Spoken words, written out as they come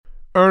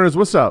Earners,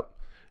 what's up?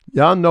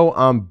 Y'all know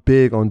I'm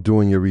big on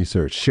doing your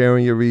research,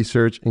 sharing your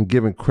research, and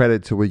giving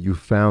credit to where you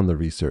found the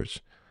research.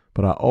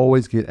 But I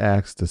always get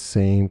asked the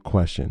same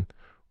question.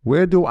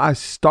 Where do I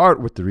start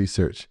with the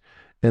research?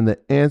 And the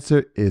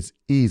answer is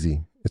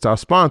easy. It's our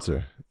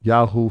sponsor,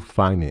 Yahoo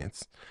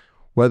Finance.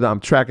 Whether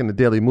I'm tracking the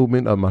daily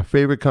movement of my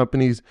favorite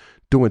companies,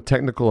 doing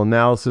technical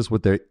analysis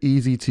with their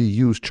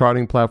easy-to-use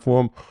charting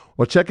platform,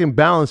 or checking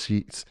balance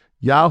sheets,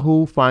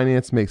 Yahoo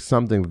Finance makes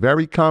something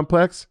very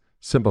complex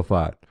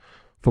simplified.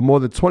 For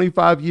more than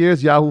 25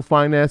 years, Yahoo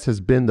Finance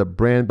has been the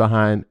brand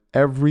behind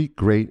every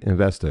great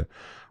investor.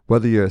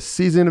 Whether you're a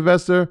seasoned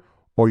investor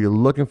or you're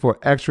looking for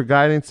extra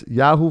guidance,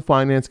 Yahoo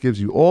Finance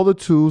gives you all the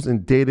tools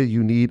and data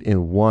you need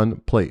in one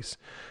place.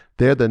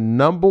 They're the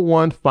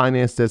 #1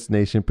 finance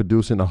destination,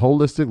 producing a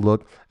holistic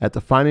look at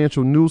the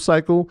financial news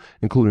cycle,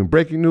 including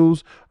breaking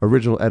news,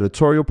 original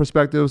editorial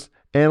perspectives,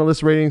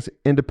 analyst ratings,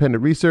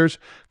 independent research,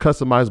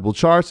 customizable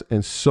charts,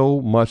 and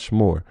so much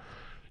more.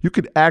 You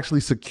could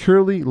actually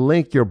securely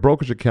link your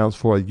brokerage accounts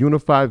for a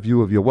unified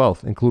view of your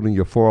wealth, including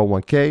your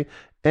 401k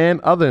and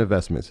other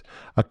investments.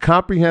 A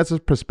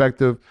comprehensive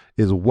perspective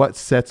is what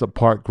sets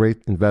apart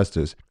great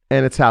investors,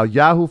 and it's how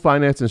Yahoo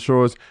Finance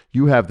ensures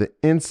you have the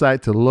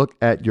insight to look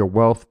at your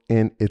wealth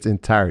in its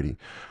entirety.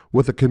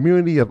 With a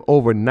community of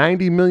over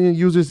 90 million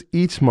users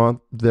each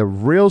month, the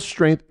real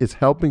strength is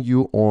helping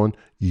you on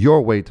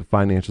your way to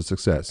financial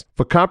success.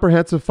 For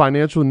comprehensive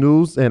financial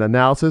news and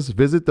analysis,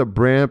 visit the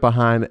brand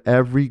behind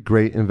every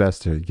great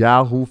investor,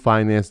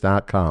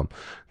 yahoofinance.com.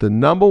 The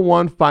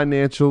 #1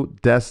 financial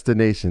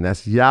destination.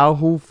 That's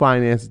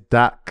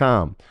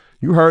yahoofinance.com.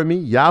 You heard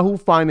me,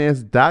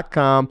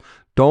 yahoofinance.com.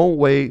 Don't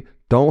wait,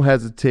 don't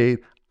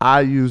hesitate.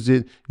 I use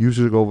it. You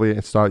should go over there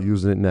and start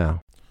using it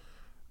now.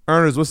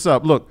 Earners, what's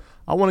up? Look,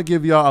 I want to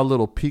give y'all a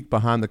little peek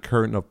behind the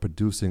curtain of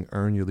producing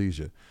Earn Your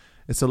Leisure.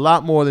 It's a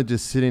lot more than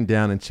just sitting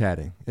down and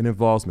chatting. It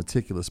involves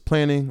meticulous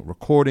planning,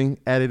 recording,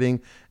 editing,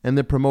 and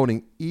then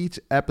promoting each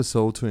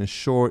episode to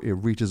ensure it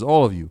reaches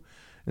all of you.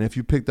 And if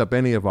you picked up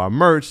any of our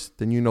merch,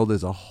 then you know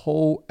there's a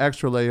whole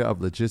extra layer of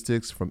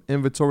logistics, from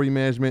inventory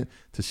management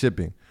to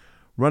shipping.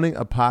 Running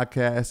a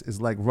podcast is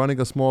like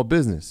running a small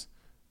business.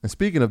 And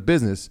speaking of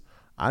business,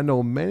 I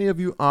know many of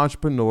you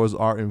entrepreneurs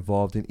are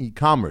involved in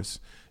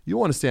e-commerce.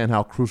 You understand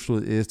how crucial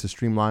it is to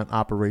streamline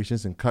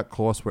operations and cut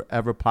costs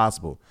wherever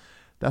possible.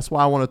 That's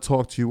why I want to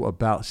talk to you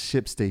about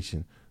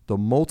ShipStation, the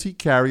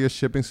multi-carrier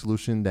shipping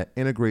solution that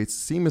integrates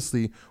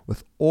seamlessly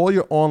with all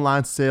your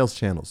online sales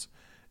channels.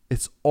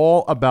 It's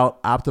all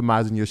about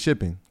optimizing your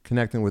shipping,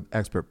 connecting with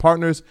expert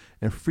partners,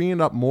 and freeing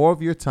up more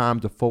of your time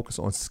to focus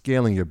on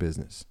scaling your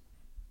business.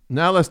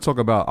 Now let's talk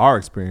about our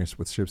experience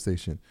with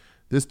ShipStation.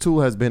 This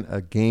tool has been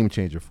a game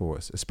changer for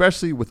us,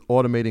 especially with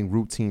automating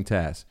routine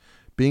tasks.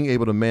 Being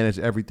able to manage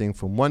everything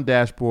from one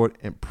dashboard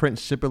and print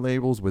shipping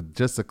labels with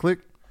just a click,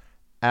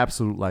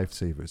 absolute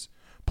lifesavers.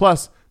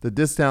 Plus, the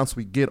discounts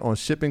we get on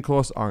shipping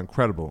costs are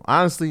incredible.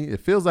 Honestly, it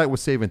feels like we're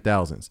saving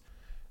thousands.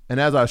 And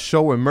as our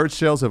show and merch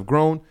sales have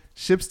grown,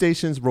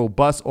 ShipStation's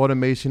robust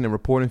automation and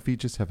reporting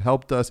features have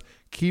helped us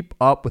keep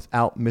up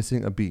without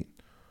missing a beat.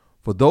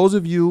 For those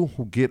of you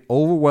who get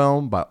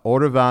overwhelmed by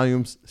order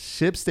volumes,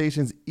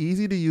 ShipStation's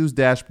easy-to-use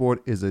dashboard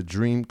is a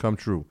dream come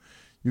true.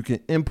 You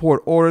can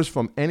import orders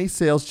from any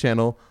sales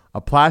channel,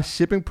 apply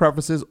shipping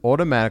preferences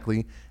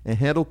automatically, and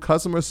handle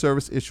customer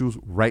service issues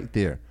right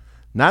there.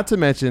 Not to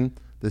mention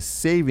the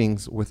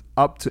savings with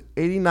up to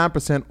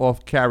 89%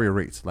 off carrier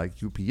rates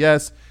like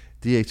UPS,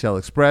 DHL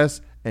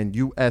Express, and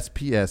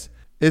USPS.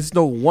 It's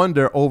no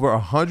wonder over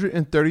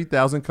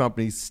 130,000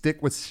 companies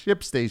stick with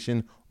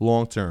ShipStation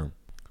long term.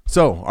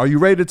 So, are you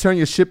ready to turn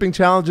your shipping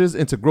challenges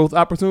into growth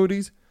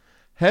opportunities?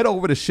 Head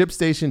over to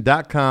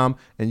ShipStation.com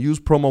and use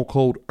promo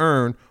code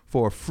EARN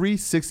for a free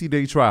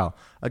 60-day trial.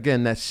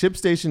 Again, that's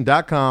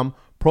ShipStation.com,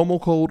 promo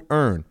code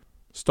EARN.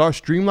 Start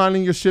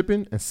streamlining your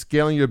shipping and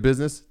scaling your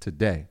business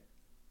today.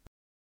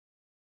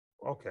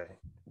 Okay,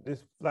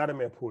 this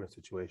Vladimir Putin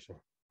situation.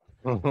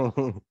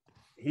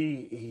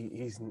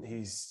 He's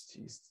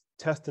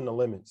testing the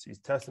limits. He's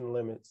testing the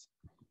limits,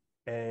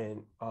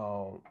 and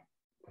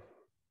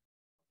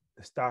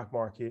the stock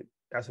market.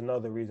 That's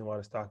another reason why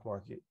the stock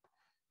market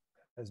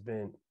has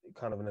been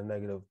kind of in a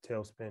negative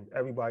tailspin.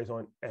 Everybody's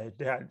on edge.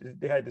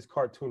 They had this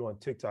cartoon on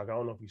TikTok. I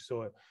don't know if you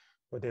saw it,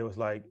 but they was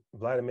like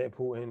Vladimir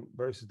Putin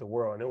versus the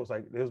world. And it was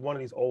one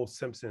of these old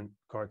Simpson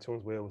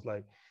cartoons where it was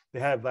like they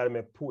had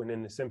Vladimir Putin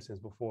in the Simpsons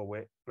before,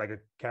 where like a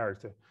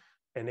character.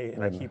 And they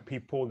he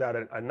pulled out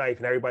a knife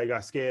and everybody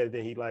got scared.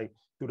 Then he like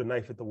threw the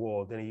knife at the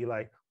wall. Then he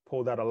like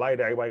pulled out a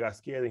lighter, everybody got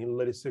scared. Then he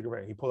lit his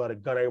cigarette. He pulled out a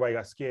gun, everybody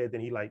got scared. Then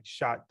he like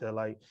shot the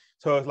like.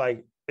 So it's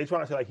like they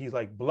trying to say like he's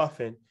like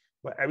bluffing.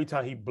 But every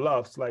time he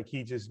bluffs, like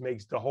he just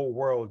makes the whole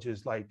world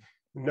just like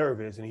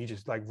nervous, and he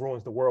just like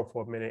ruins the world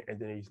for a minute. And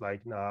then he's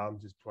like, nah, I'm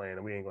just playing,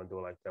 and we ain't gonna do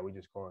it like that. We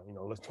just going,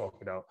 let's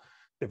talk about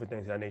different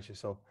things of that nature.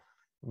 So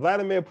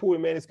Vladimir Putin,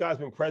 man, this guy's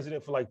been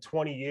president for like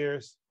 20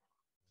 years,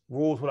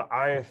 rules with an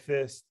iron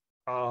fist.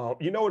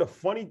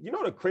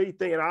 The crazy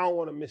thing, and I don't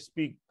want to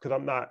misspeak because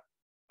I'm not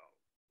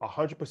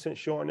 100%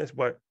 sure on this,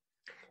 but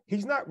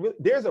he's not really,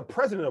 there's a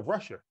president of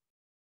Russia.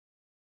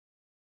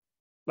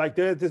 Like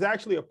there's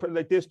actually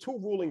there's two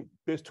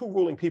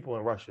ruling people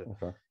in Russia.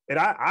 Okay. And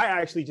I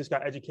actually just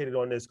got educated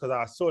on this because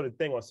I saw the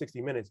thing on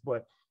 60 Minutes,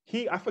 but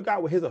I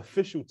forgot what his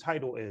official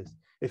title is.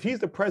 If he's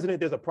the president,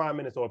 there's a prime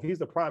minister, or if he's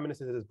the prime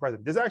minister, there's a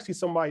president. There's actually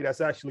somebody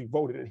that's actually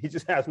voted, and he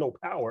just has no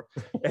power,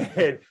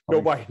 and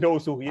nobody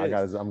knows who he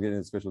is. I'm getting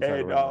his official title.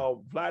 And right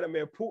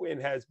Vladimir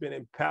Putin has been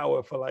in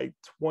power for like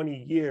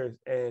 20 years,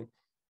 and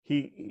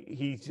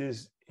he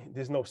just,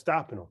 there's no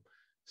stopping him.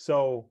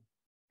 So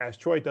as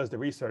Troy does the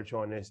research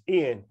on this,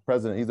 Ian,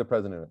 he's the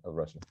president of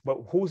Russia. But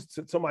who's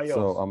somebody else?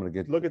 So I'm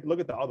gonna look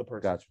at the other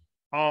person. Gotcha.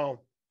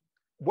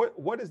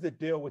 What is the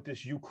deal with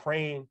this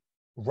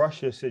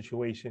Ukraine-Russia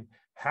situation?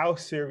 How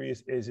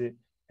serious is it,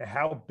 and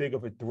how big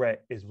of a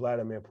threat is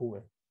Vladimir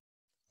Putin?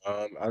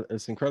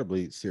 It's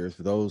incredibly serious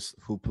for those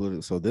who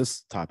so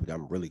this topic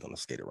I'm really going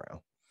to skate around.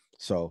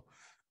 So,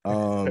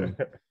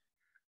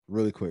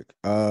 really quick,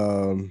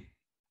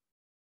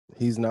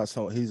 he's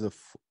a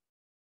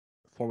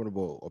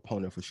formidable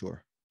opponent for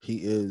sure. He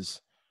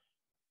is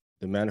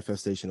the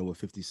manifestation of what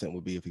 50 Cent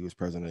would be if he was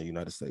president of the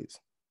United States.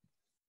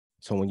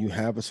 So when you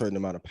have a certain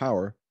amount of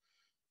power,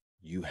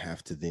 you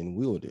have to then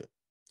wield it.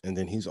 And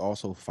then he's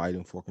also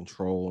fighting for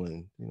control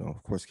and,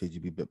 of course,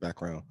 KGB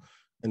background,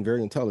 and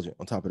very intelligent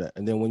on top of that.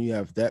 And then when you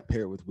have that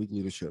paired with weak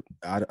leadership,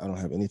 I don't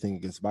have anything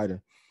against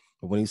Biden,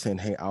 but when he's saying,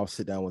 hey, I'll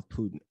sit down with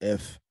Putin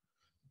if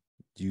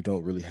you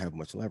don't really have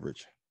much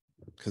leverage,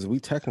 because we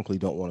technically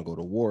don't want to go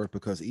to war,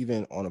 because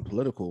even on a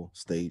political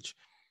stage,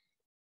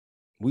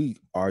 we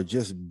are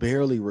just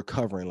barely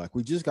recovering. Like,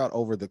 we just got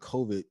over the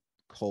COVID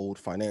cold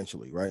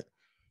financially, right?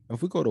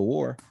 If we go to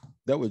war,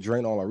 that would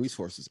drain all our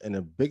resources. And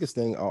the biggest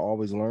thing I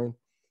always learn,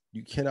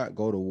 you cannot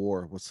go to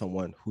war with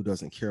someone who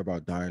doesn't care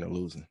about dying or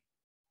losing.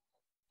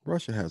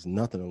 Russia has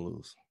nothing to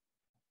lose.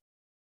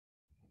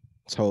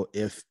 So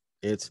if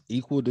it's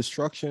equal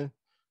destruction,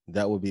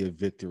 that would be a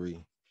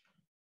victory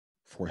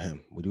for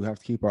him. We do have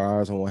to keep our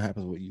eyes on what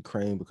happens with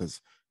Ukraine,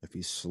 because if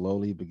he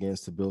slowly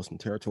begins to build some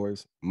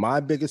territories, my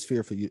biggest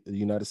fear for the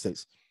United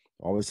States,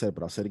 I always said,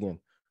 but I'll say it again,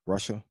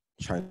 Russia,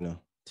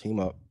 China, team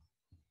up,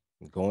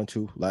 go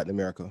into Latin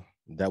America.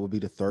 That would be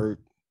the third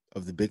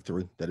of the big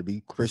three. That'd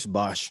be Chris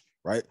Bosh,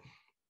 right?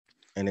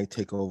 And they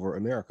take over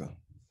America.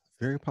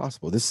 Very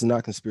possible. This is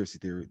not conspiracy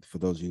theory for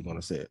those of you who want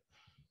to say it.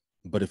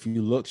 But if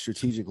you look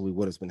strategically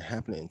what has been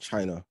happening in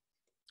China,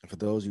 and for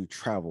those who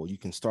travel, you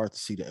can start to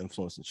see the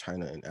influence in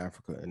China and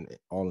Africa and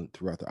all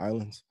throughout the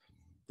islands.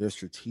 They're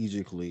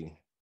strategically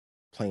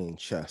playing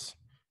chess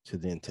to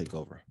then take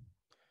over.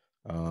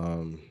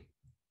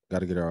 Got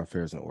to get our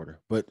affairs in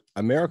order. But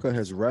America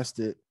has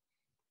rested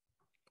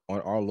on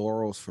our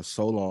laurels for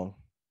so long.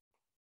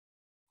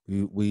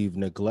 We've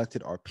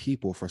neglected our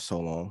people for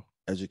so long.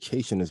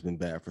 Education has been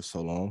bad for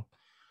so long.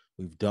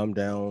 We've dumbed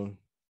down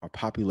our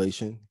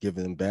population,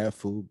 giving them bad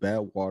food,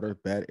 bad water,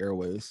 bad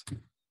airways.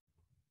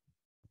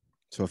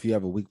 So if you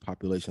have a weak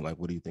population, like,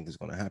 what do you think is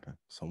going to happen?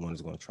 Someone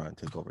is going to try and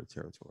take over the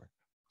territory.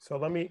 So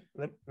let me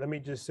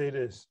just say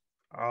this.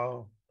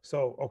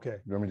 Okay.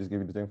 You want me to just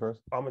give you the thing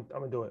first? I'm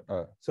gonna do it. All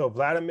right. So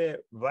Vladimir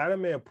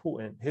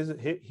Putin,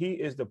 he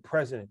is the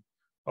president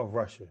of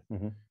Russia,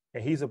 and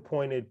he's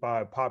appointed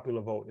by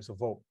popular vote. It's a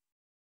vote,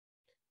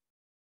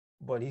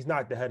 but he's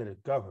not the head of the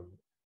government.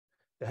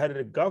 The head of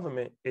the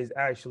government is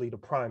actually the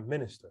prime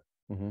minister.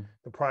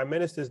 The prime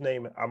minister's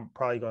name, I'm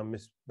probably gonna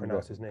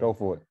mispronounce his name. Go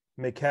for it.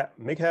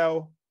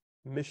 Mikhail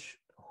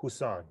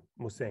Mishustin.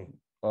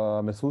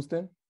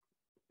 Mishustin?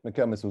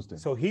 Mikhail Mishustin.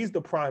 So he's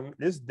the prime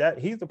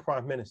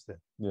minister.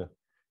 Yeah.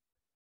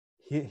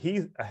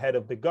 He's ahead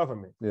of the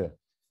government. Yeah.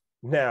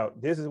 Now,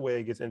 this is where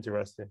it gets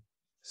interesting.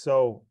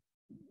 So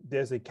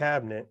there's a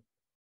cabinet,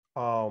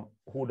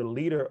 who the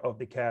leader of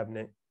the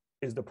cabinet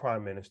is the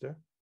prime minister.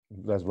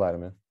 That's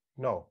Vladimir.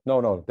 No,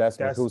 that's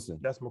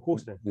Mishustin. That's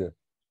Mishustin. Yeah.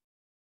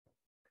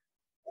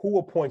 Who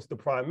appoints the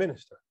prime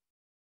minister?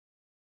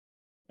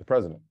 The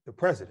president. The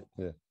president.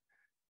 Yeah.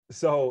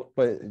 So,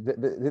 but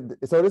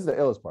so this is the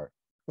illest part.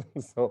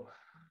 So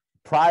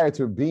prior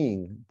to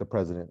being the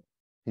president,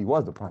 he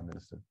was the prime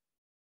minister.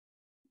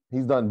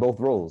 He's done both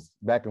roles,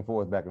 back and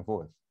forth.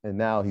 And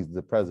now he's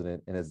the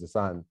president and is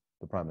assigned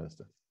the prime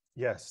minister.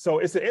 Yes. So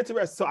it's an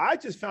interesting. So I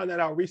just found that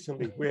out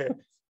recently, where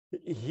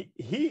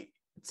he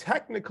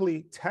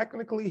technically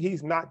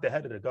he's not the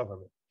head of the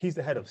government. He's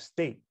the head of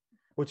state,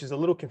 which is a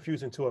little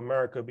confusing to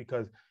America,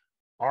 because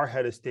our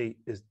head of state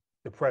is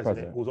the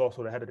president, who's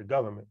also the head of the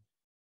government.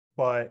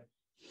 But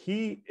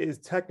he is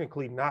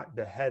technically not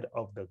the head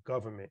of the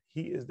government.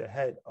 He is the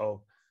head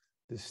of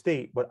the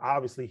state, but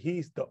obviously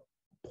he's the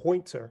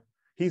appointer.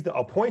 He's the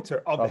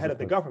appointer of the head of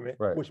the government,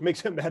 right, which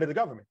makes him the head of the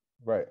government.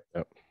 Right.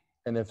 Yep.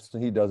 And if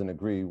he doesn't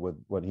agree with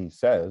what he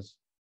says,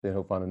 then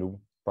he'll find a new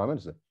prime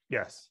minister.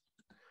 Yes.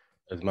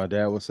 As my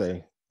dad would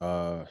say,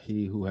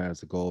 he who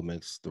has the goal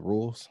makes the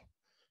rules.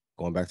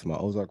 Going back to my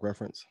Ozark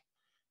reference,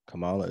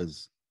 Kamala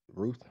is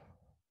Ruth,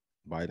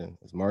 Biden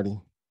is Marty.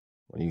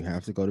 When you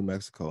have to go to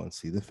Mexico and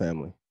see the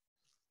family,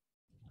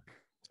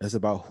 it's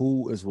about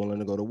who is willing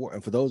to go to war.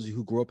 And for those of you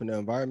who grew up in the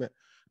environment,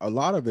 a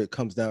lot of it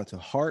comes down to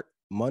heart,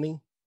 money,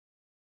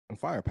 and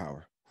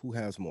firepower. Who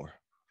has more?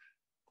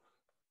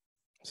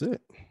 That's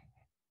it.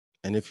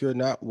 And if you're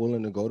not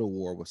willing to go to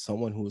war with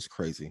someone who is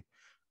crazy,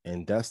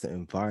 and that's the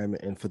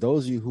environment. And for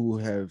those of you who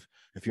have,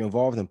 if you're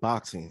involved in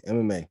boxing,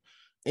 MMA,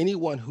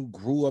 anyone who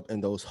grew up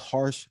in those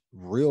harsh,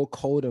 real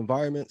cold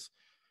environments,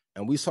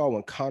 and we saw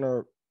when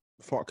Conor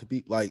fought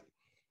Khabib, like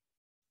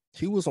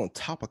he was on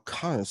top of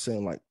Conor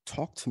saying, like,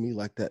 talk to me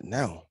like that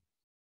now.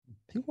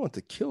 He wanted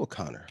to kill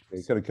Conor.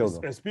 He could have killed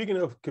him. And speaking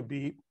of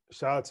Khabib,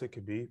 shout out to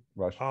Khabib.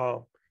 Russia.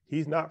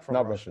 He's not from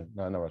Russia.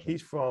 No, not Russia.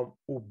 He's from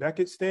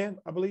Uzbekistan,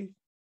 I believe.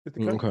 Is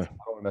the country. Okay. I don't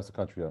want to mess the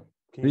country up.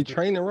 Did he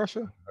train in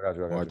Russia? I got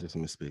you. I just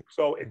misspeak.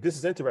 So this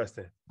is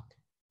interesting.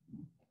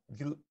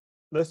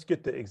 Let's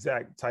get the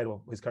exact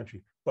title of his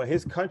country. But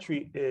his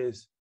country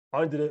is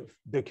under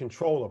the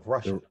control of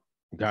Russia.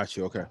 Got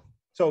you. Okay.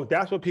 So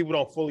that's what people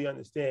don't fully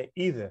understand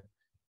either,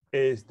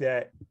 is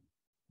that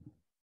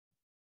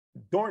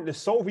during the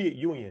Soviet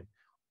Union,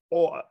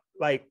 all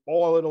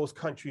of those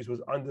countries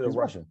was under the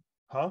Russian.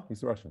 Huh?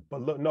 He's Russian.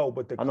 But look, no,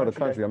 but I know the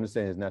country. I'm just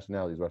saying his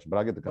nationality is Russian, but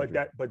I get the country.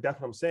 But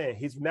that's what I'm saying.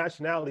 His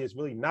nationality is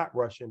really not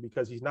Russian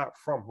because he's not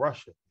from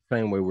Russia.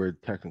 Same way we're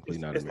technically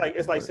not.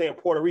 It's like saying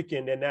Puerto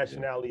Rican, their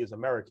nationality is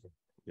American.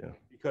 Yeah.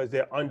 Because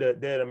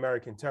they're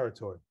American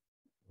territory.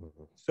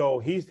 Mm-hmm. So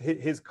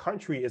his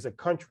country is a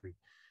country,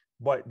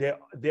 but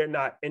they're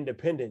not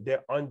independent.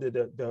 They're under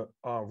the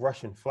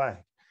Russian flag.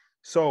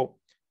 So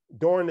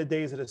during the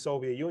days of the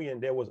Soviet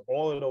Union, there was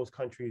all of those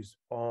countries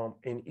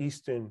in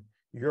Eastern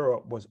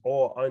Europe was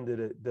all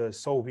under the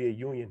Soviet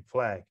Union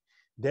flag.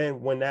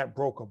 Then when that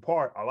broke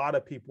apart, a lot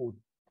of people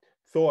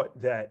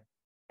thought that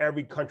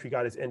every country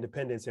got its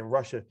independence in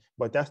Russia,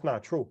 but that's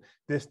not true.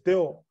 There's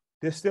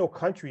still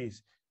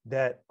countries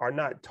that are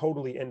not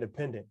totally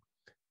independent.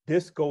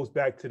 This goes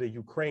back to the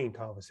Ukraine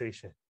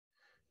conversation,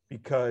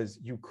 because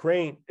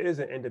Ukraine is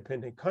an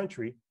independent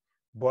country,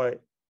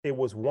 but it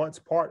was once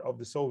part of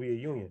the Soviet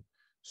Union.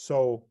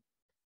 So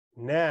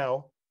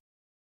now,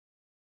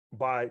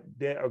 by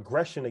their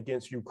aggression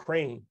against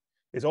Ukraine,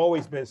 it's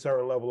always been a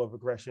certain level of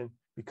aggression,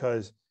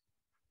 because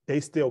they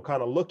still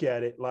kind of look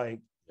at it like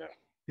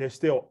they're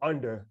still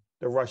under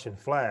the Russian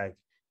flag,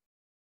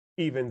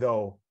 even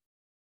though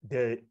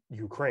they're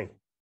Ukraine.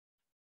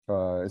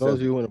 Those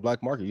of you in the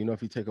black market,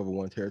 if you take over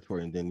one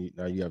territory and then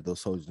now you have those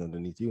soldiers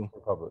underneath you.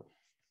 Republic.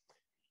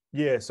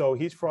 Yeah, so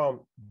he's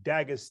from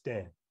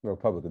Dagestan. The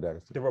Republic of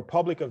Dagestan. The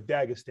Republic of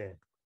Dagestan.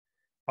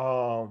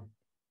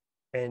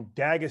 And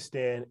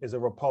Dagestan is a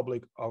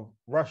republic of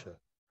Russia.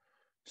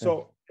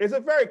 So it's a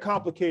very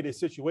complicated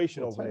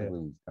situation over there.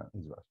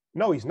 He's Russian.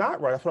 No, he's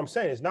not Russian. That's what I'm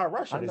saying. It's not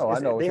Russian. I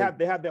know. They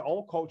have their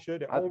own culture.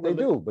 Their own they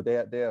do, but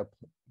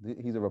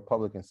he's a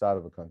republic inside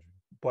of a country.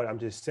 But I'm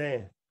just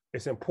saying,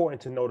 it's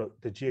important to know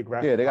the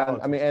geographic. Yeah, they got.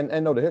 Politics. I mean,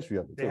 and know the history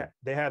of it.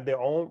 They have their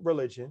own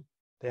religion.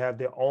 They have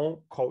their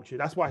own culture.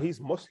 That's why he's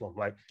Muslim.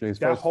 Like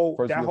that whole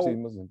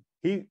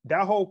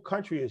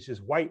country is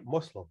just white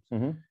Muslims,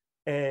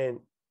 and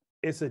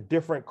it's a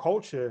different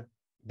culture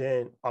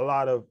than a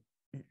lot of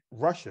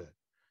Russia.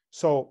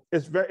 So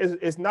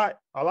it's not,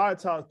 a lot of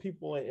times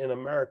people in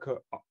America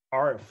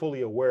aren't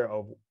fully aware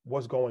of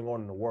what's going on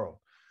in the world,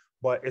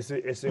 but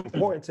it's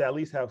important to at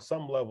least have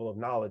some level of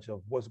knowledge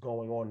of what's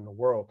going on in the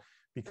world,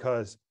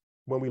 because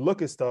when we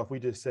look at stuff, we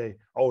just say,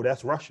 oh,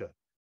 that's Russia.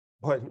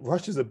 But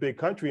Russia's a big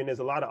country, and there's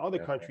a lot of other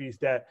countries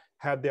that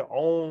have their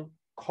own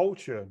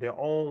culture, their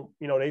own,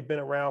 they've been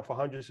around for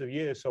hundreds of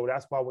years. So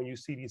that's why when you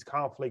see these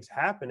conflicts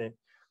happening,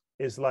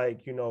 it's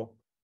like,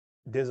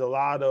 there's a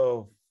lot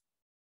of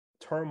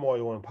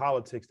turmoil in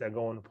politics that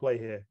go into play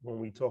here when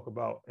we talk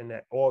about, and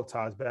that all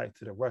ties back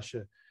to the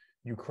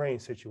Russia-Ukraine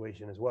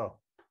situation as well.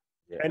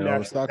 Yeah, and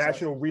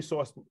national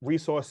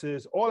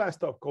resources, all that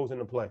stuff goes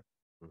into play.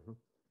 Mm-hmm.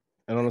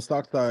 And on the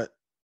stock side,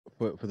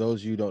 for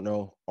those of you who don't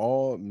know,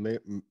 all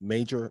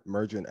major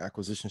merger and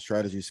acquisition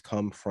strategies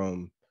come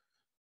from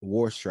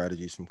war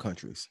strategies from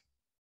countries.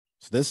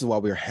 So this is why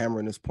we're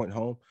hammering this point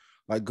home.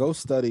 Like, go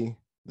study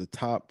the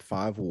top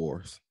 5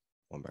 wars,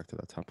 going back to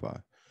that top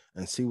 5,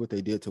 and see what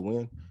they did to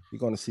win. You're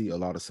going to see a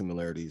lot of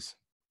similarities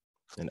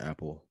in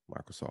Apple,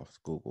 Microsoft,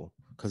 Google,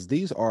 because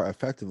these are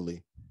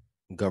effectively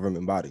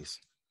government bodies.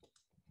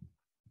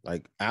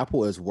 Like,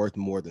 Apple is worth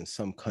more than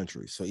some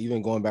countries. So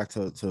even going back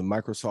to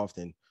Microsoft,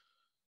 and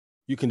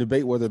you can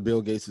debate whether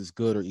Bill Gates is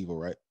good or evil,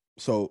 right?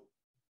 So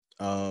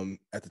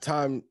at the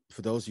time,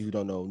 for those of you who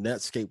don't know,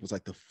 Netscape was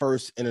like the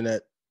first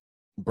internet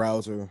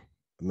browser,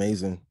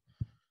 amazing.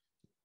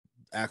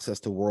 Access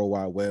to World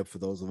Wide Web, for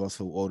those of us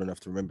who are old enough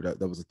to remember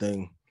that was a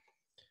thing.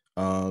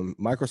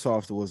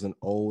 Microsoft was an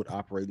old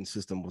operating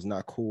system, was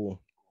not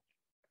cool.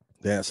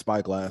 They had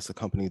Spyglass, a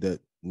company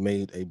that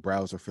made a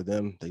browser for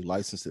them. They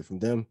licensed it from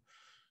them.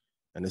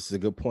 And this is a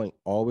good point.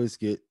 Always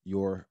get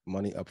your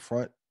money up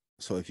front.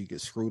 So if you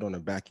get screwed on the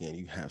back end,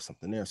 you have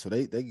something there. So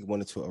they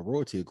went into a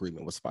royalty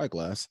agreement with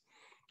Spyglass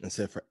and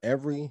said, for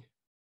every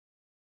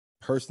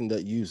person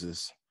that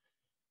uses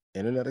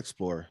Internet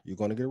Explorer, you're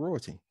going to get a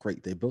royalty.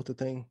 Great. They built the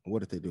thing. What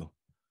did they do?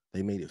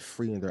 They made it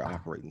free in their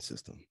operating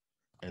system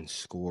and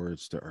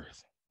scourged the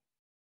earth.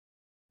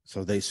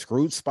 So they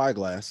screwed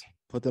Spyglass,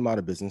 put them out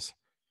of business,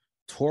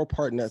 tore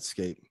apart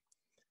Netscape,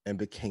 and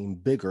became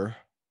bigger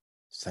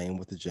Same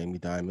with the Jamie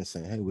Dimon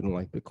saying, hey, we don't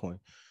like Bitcoin.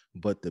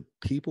 But the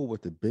people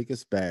with the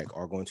biggest bag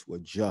are going to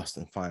adjust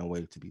and find a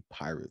way to be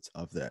pirates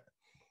of that.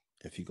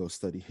 If you go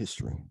study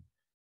history,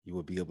 you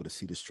will be able to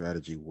see the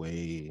strategy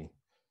way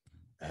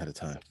ahead of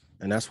time.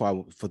 And that's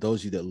why for those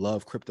of you that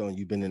love crypto and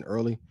you've been in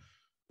early,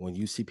 when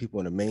you see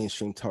people in the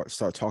mainstream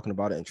start talking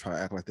about it and try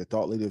to act like they're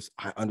thought leaders,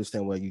 I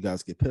understand why you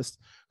guys get pissed,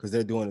 because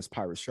they're doing this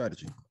pirate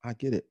strategy. I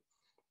get it.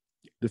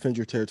 Defend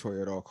your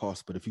territory at all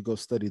costs. But if you go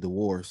study the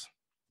wars,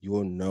 you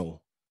will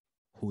know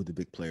who the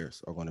big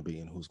players are going to be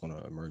and who's going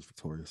to emerge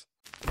victorious.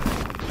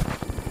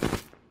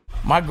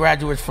 My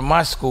graduates from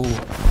my school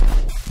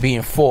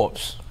being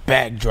Forbes,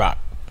 bag drop.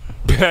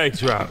 Bag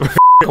drop.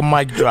 A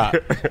mic drop.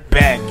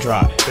 Bag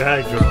drop.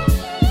 Bag drop.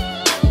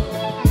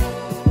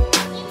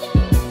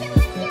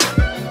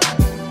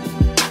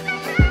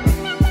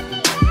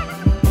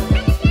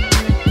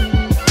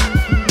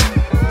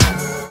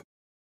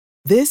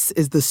 This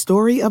is the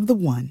story of the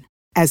one.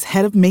 As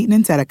head of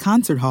maintenance at a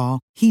concert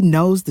hall, he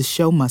knows the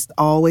show must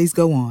always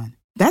go on.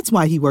 That's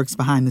why he works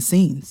behind the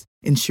scenes,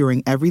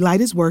 ensuring every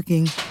light is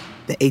working,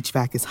 the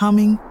HVAC is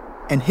humming,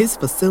 and his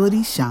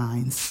facility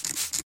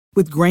shines.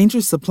 With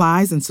Grainger's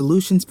supplies and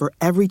solutions for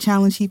every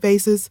challenge he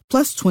faces,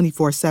 plus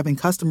 24/7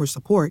 customer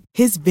support,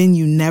 his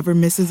venue never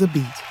misses a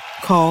beat.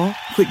 Call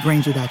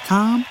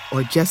quickgrainger.com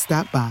or just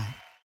stop by.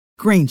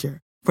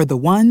 Grainger, for the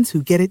ones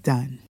who get it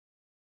done.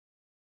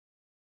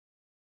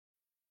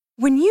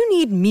 When you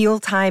need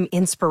mealtime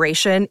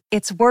inspiration,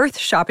 it's worth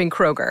shopping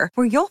Kroger,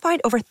 where you'll find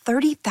over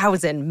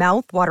 30,000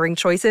 mouth-watering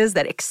choices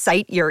that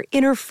excite your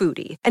inner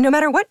foodie. And no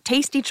matter what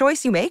tasty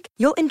choice you make,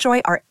 you'll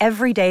enjoy our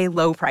everyday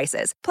low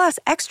prices, plus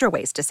extra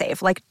ways to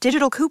save, like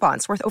digital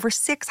coupons worth over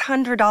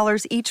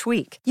 $600 each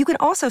week. You can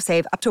also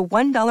save up to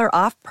 $1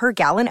 off per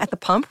gallon at the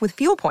pump with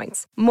fuel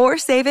points. More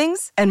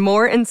savings and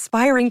more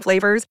inspiring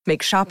flavors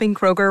make shopping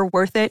Kroger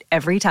worth it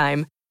every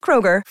time.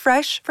 Kroger,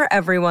 fresh for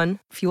everyone.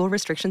 Fuel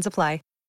restrictions apply.